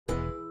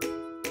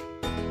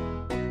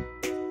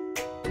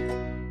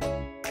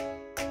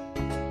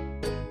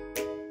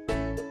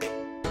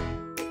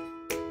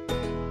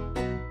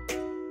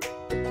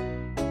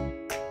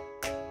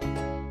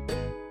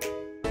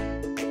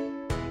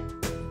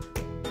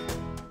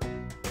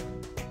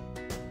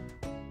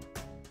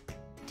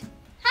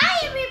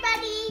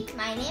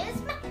My name is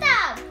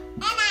Mahtab.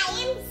 And I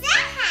am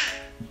Zaha.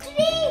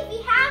 Today we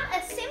have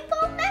a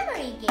simple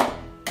memory game.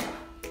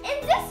 In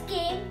this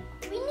game,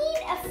 we need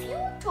a few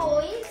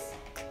toys,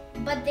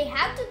 but they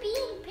have to be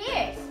in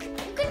pairs.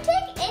 You can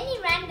take any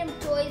random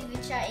toys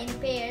which are in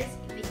pairs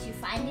which you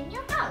find in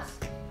your house.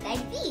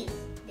 Like these.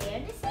 They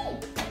are the same.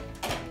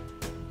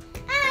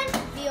 And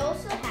we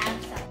also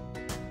have some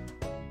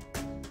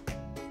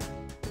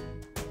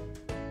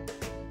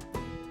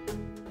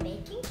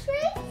baking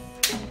trays.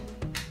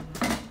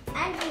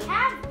 And we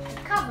have a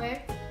cover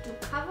to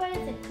cover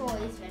the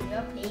toys when we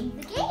are playing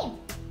the game.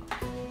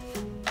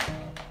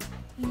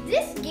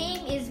 This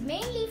game is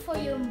mainly for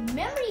your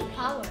memory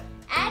power.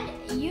 And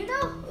you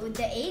know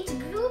the age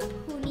group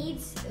who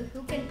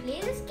can play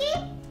this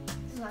game?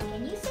 So what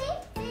can you say,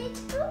 the age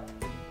group?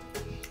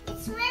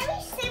 It's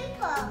very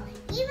simple.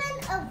 Even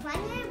a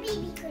 1-year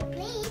baby could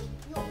play it.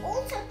 You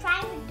also try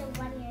with the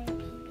 1-year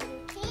baby,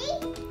 okay?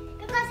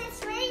 Because it's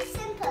very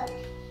simple.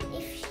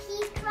 If he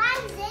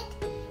tries it,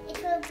 it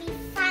will be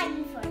fun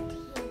for him.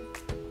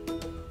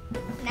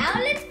 Now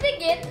let's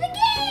begin the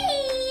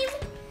game.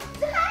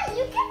 Zaha,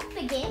 you can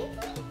begin.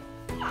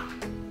 Yeah.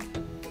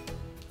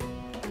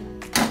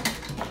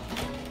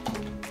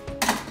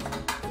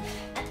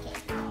 Okay,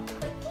 I'll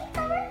quickly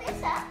cover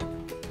this up.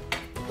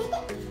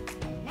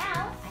 And now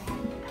I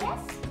have to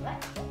guess what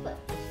to put.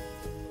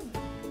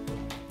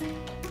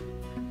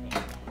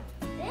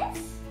 This.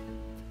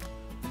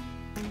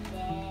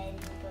 Then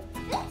put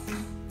this.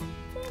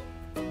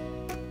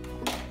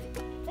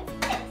 Put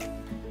this.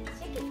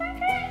 Check it for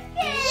correct.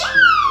 Yay!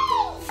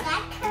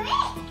 That's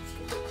correct.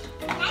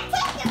 Now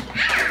take them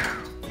out.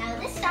 Now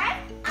this time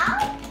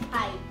I'll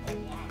hide them.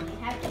 And you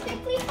have to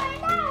quickly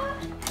find out.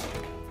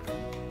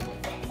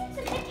 Since it's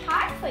a bit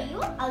hard for you,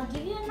 I'll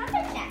give you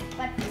another chance.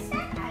 But this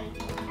time I will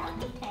count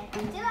to 10.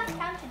 Until I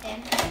count to 10,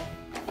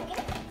 you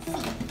can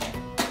see.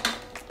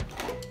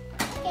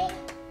 Okay.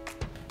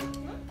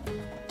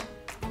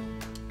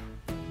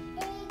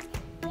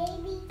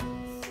 Baby.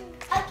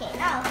 Okay,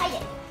 now hide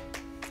it.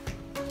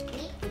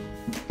 Ready?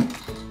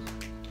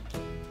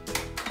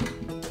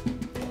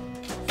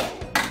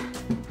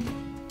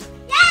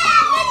 Yeah,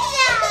 good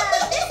job!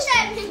 This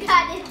time you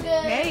got it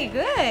good. Very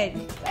good.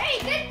 Very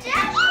good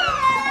job,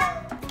 Zaha.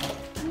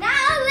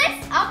 Now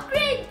let's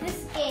upgrade this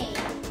game.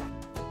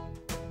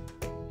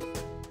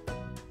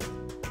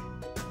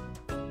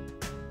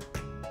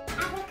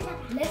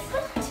 Let's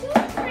put 2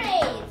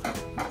 trays.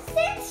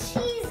 Since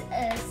she's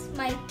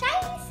my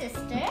tiny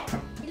sister,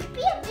 it'll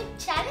be a bit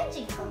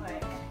challenging for her.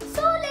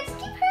 So let's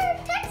give her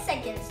 10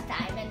 seconds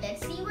time and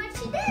let's see what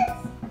she does.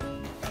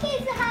 Okay,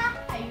 Zaha,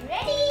 are you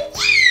ready?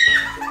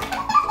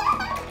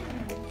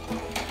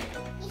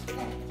 He's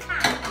gonna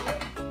count.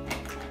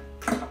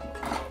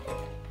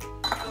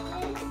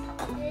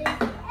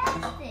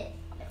 This.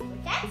 For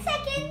 10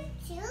 seconds.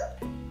 Two,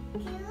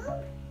 baby,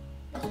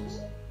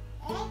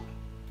 egg,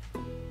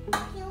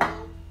 two.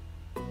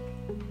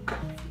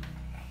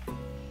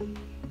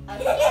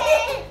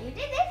 Okay, you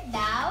did it.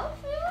 Now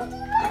we will do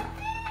like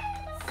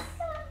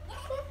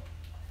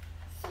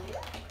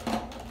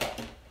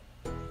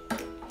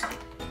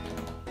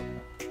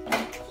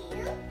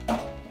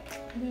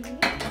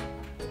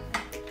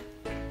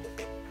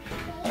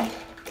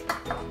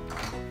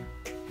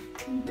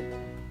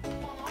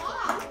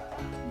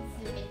It's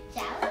a bit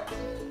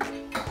challenging.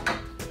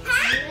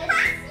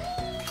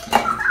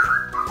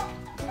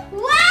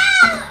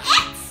 Wow!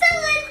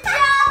 Excellent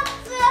job,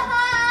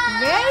 Zaha!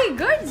 Very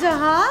good,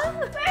 Zaha.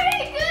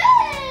 Very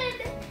good!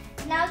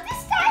 Now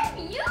this time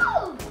you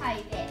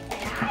hide it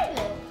and I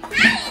will.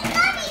 I'm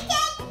gonna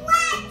take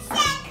 1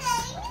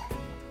 second.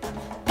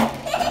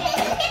 Okay,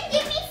 you can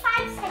give me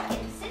 5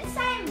 seconds. Since I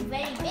am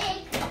very big,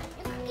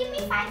 you can give me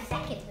 5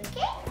 seconds,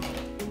 okay?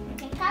 You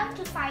can count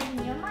to 5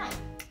 in your mind.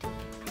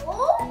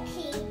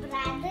 Okay,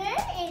 brother,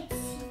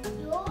 it's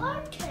your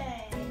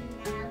turn.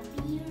 Now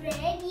be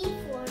ready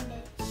for the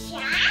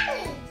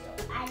challenge.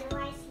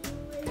 Otherwise, you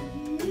will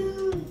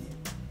lose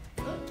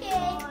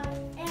Okay.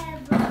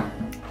 forever.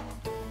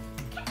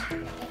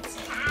 Let's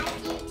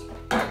start it.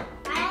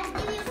 I'll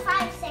give you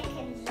 5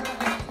 seconds.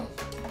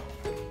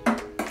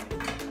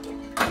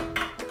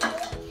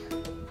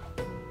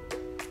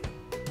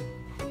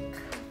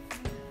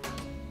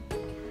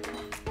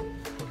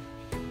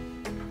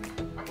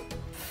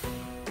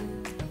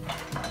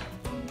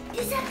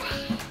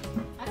 Disappear.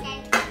 Okay,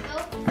 go.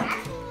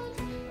 Rapid move.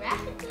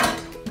 Rapid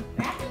move.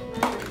 Rapid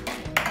move.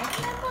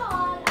 Open the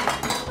ball.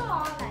 Open the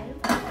ball. I will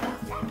go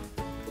first.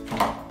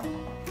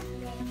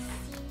 Let's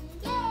see.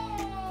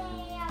 Yay!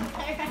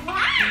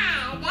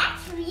 Wow,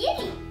 that's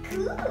really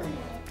cool.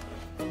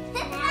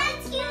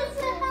 Thank you,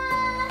 Zaha.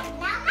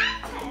 Now my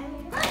turn.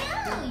 Oh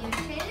no, your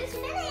turn is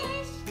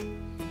finished.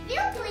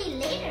 We'll play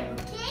later,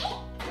 okay?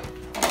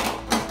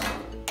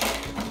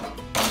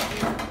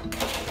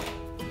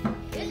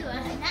 Good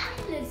one. Now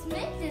let's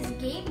mix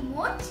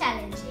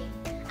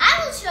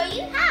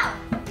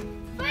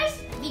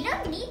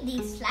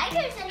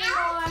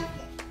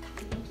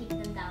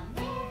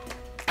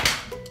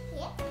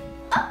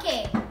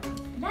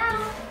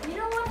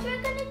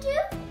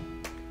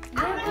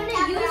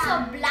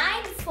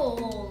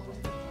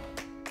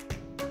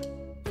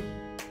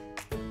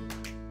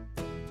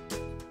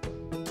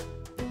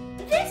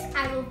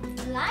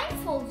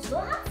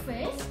Zoha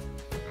first,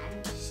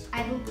 and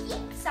I will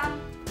keep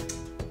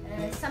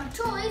some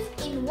toys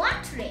in one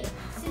tray.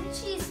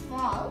 Since she is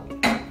small,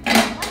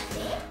 one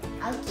tray,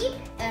 I'll keep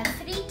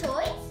 3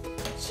 toys.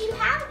 She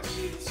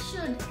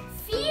should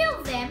feel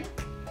them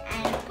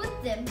and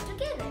put them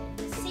together,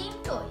 the same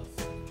toys.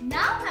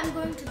 Now I'm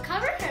going to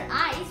cover her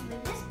eyes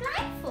with this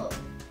blindfold.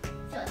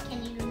 So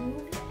can you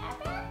remove your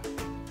hairband?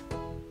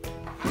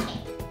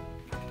 Okay.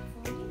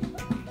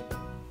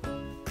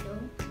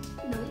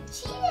 No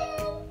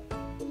cheating.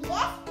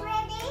 Yes,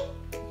 ready?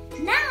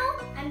 Now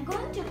I'm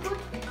going to put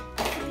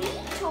 3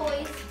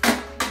 toys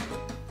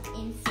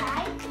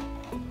inside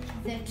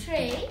the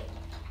tray,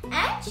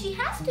 and she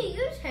has to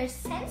use her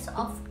sense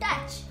of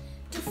touch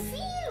to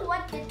feel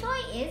what the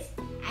toy is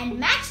and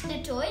match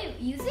the toy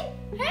using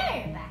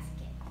her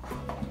basket.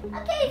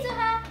 Okay,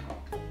 Zoha.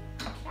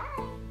 Try.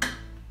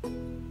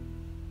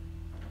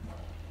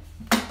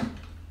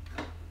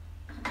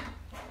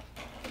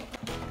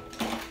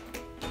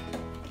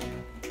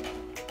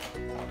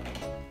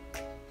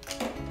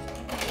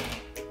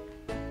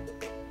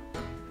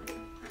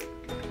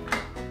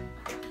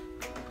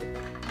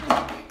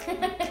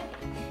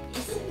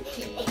 It's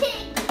okay.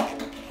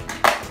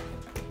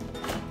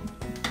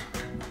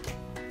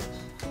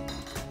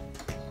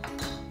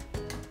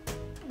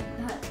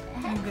 Not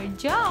bad. Good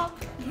job.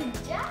 Good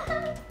job.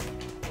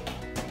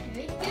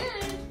 Very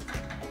good.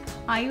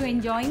 Are you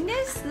enjoying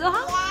this,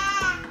 Zoha?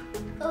 Yeah.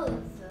 Oh,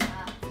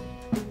 Zoha.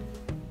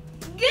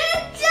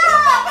 Good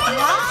job! You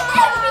Wow. did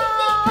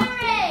everything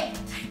correct.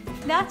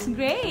 That's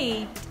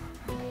great.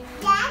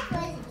 That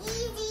was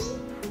easy.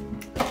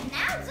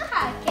 Now,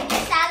 Zoha, can you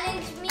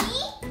challenge me?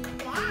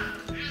 Yeah.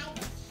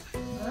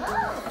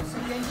 Oh, so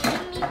you're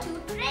giving me 2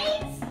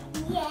 trays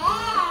Yeah.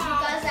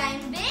 because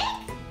I'm big?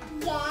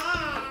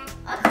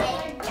 Yeah. Okay.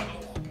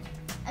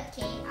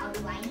 Okay, I'll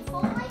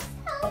blindfold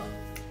myself.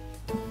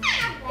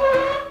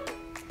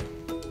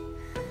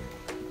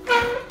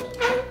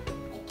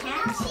 I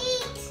can't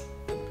cheat.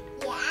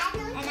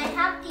 Yeah. And I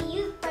have to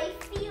use my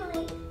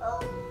feeling. Oh,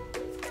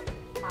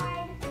 it's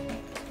hard.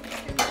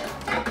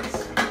 Touch.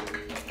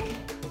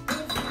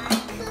 It's my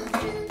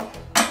cuckoo.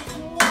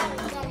 Now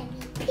it's gonna be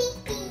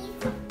pee-pee.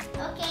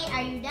 Okay,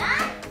 are you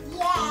done?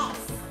 Yes.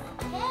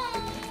 Okay.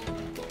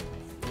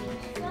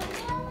 So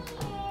down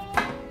here.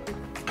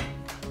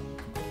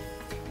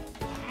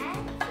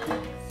 And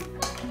it's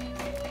coming.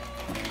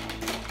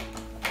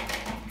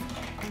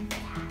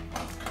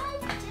 This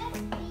might just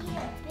be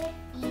a bit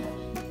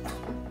easy.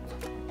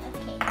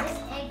 Okay, this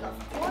egg of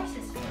course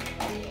is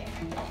over here.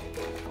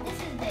 This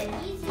is the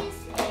easiest